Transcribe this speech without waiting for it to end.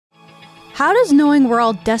How does knowing we're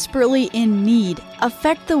all desperately in need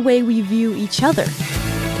affect the way we view each other?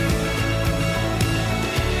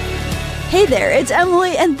 Hey there, it's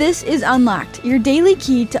Emily, and this is Unlocked, your daily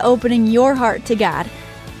key to opening your heart to God.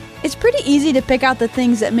 It's pretty easy to pick out the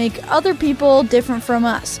things that make other people different from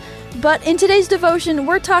us. But in today's devotion,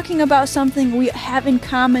 we're talking about something we have in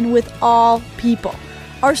common with all people.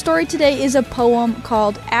 Our story today is a poem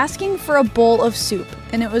called Asking for a Bowl of Soup,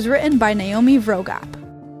 and it was written by Naomi Vroegop.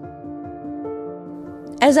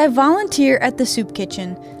 As I volunteer at the soup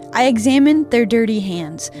kitchen, I examine their dirty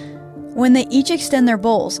hands. When they each extend their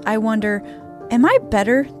bowls, I wonder, am I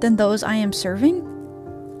better than those I am serving?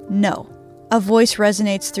 No. A voice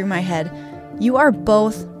resonates through my head. You are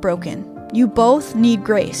both broken. You both need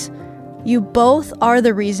grace. You both are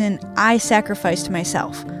the reason I sacrificed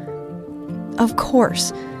myself. Of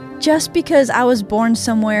course, just because I was born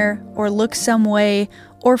somewhere, or look some way,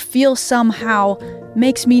 or feel somehow,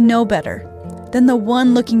 makes me no better than the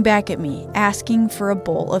one looking back at me, asking for a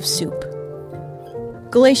bowl of soup.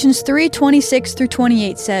 Galatians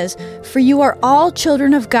 3:26-28 says, "For you are all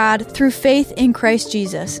children of God through faith in Christ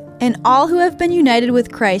Jesus, and all who have been united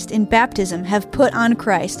with Christ in baptism have put on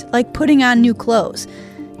Christ, like putting on new clothes.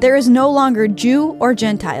 There is no longer Jew or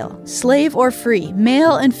Gentile, slave or free,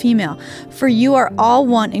 male and female, for you are all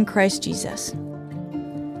one in Christ Jesus."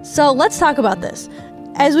 So let's talk about this.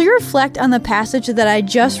 As we reflect on the passage that I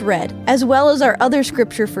just read, as well as our other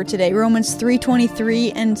scripture for today, Romans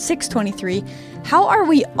 3:23 and 6:23, how are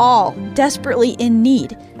we all desperately in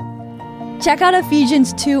need? Check out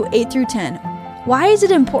Ephesians 2:8-10. Why is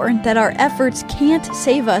it important that our efforts can't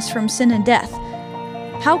save us from sin and death?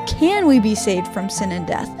 How can we be saved from sin and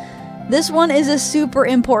death? This one is a super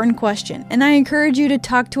important question, and I encourage you to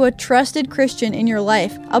talk to a trusted Christian in your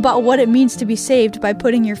life about what it means to be saved by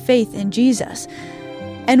putting your faith in Jesus.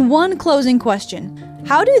 And one closing question: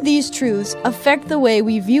 how do these truths affect the way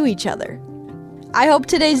we view each other? I hope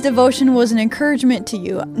today's devotion was an encouragement to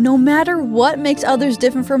you. No matter what makes others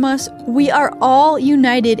different from us, we are all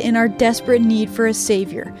united in our desperate need for a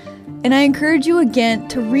Savior. And I encourage you again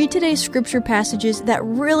to read today's scripture passages that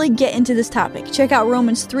really get into this topic. Check out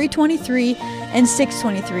Romans 3:23 and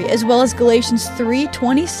 6:23, as well as Galatians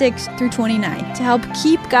 3:26-29 to help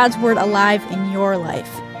keep God's Word alive in your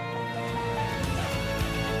life.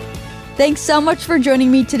 Thanks so much for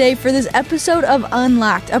joining me today for this episode of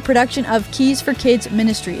Unlocked, a production of Keys for Kids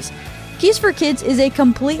Ministries. Keys for Kids is a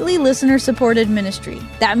completely listener-supported ministry.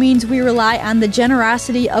 That means we rely on the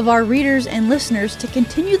generosity of our readers and listeners to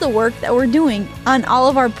continue the work that we're doing on all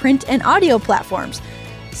of our print and audio platforms.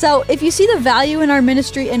 So if you see the value in our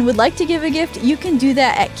ministry and would like to give a gift, you can do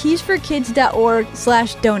that at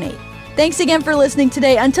keysforkids.org/donate. Thanks again for listening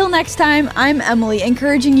today. Until next time, I'm Emily,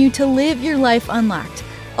 encouraging you to live your life unlocked,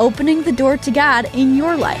 opening the door to God in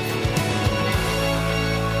your life.